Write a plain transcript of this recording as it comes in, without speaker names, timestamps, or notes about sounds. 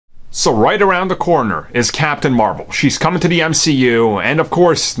So right around the corner is Captain Marvel. She's coming to the MCU, and of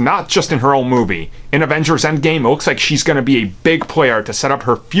course, not just in her own movie. In Avengers Endgame, it looks like she's going to be a big player to set up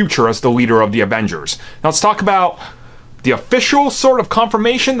her future as the leader of the Avengers. Now let's talk about the official sort of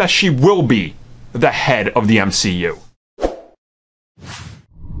confirmation that she will be the head of the MCU.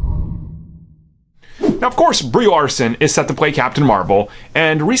 Now, of course, Brie Larson is set to play Captain Marvel,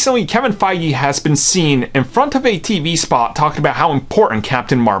 and recently Kevin Feige has been seen in front of a TV spot talking about how important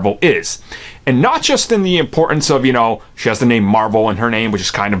Captain Marvel is. And not just in the importance of, she has the name Marvel in her name, which is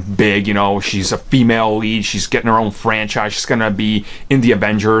kind of big, she's a female lead, she's getting her own franchise, she's gonna be in the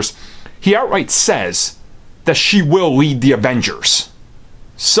Avengers. He outright says that she will lead the Avengers.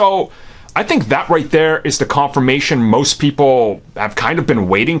 So, I think that right there is the confirmation most people have kind of been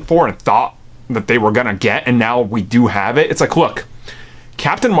waiting for and thought that they were gonna get, and now we do have it. It's like, look,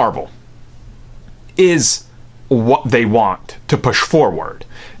 Captain Marvel is what they want to push forward.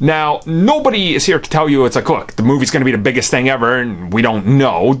 Now, nobody is here to tell you, it's like, look, the movie's gonna be the biggest thing ever, and we don't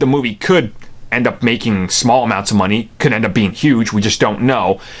know. The movie could end up making small amounts of money, could end up being huge, we just don't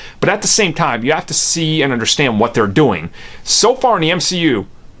know. But at the same time, you have to see and understand what they're doing. So far in the MCU,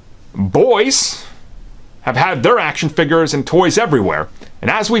 boys have had their action figures and toys everywhere. And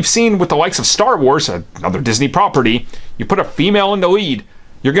as we've seen with the likes of Star Wars, another Disney property, you put a female in the lead,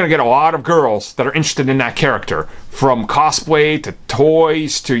 you're going to get a lot of girls that are interested in that character. From cosplay to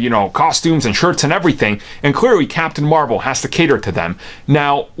toys to, costumes and shirts and everything. And clearly Captain Marvel has to cater to them.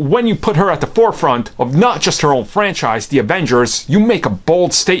 Now, when you put her at the forefront of not just her own franchise, the Avengers, you make a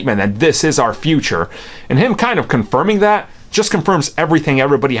bold statement that this is our future. And him kind of confirming that just confirms everything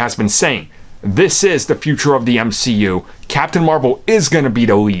everybody has been saying. This is the future of the MCU. Captain Marvel is going to be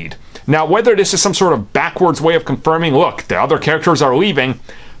the lead. Now, whether this is some sort of backwards way of confirming, look, the other characters are leaving,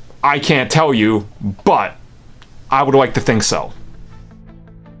 I can't tell you, but I would like to think so.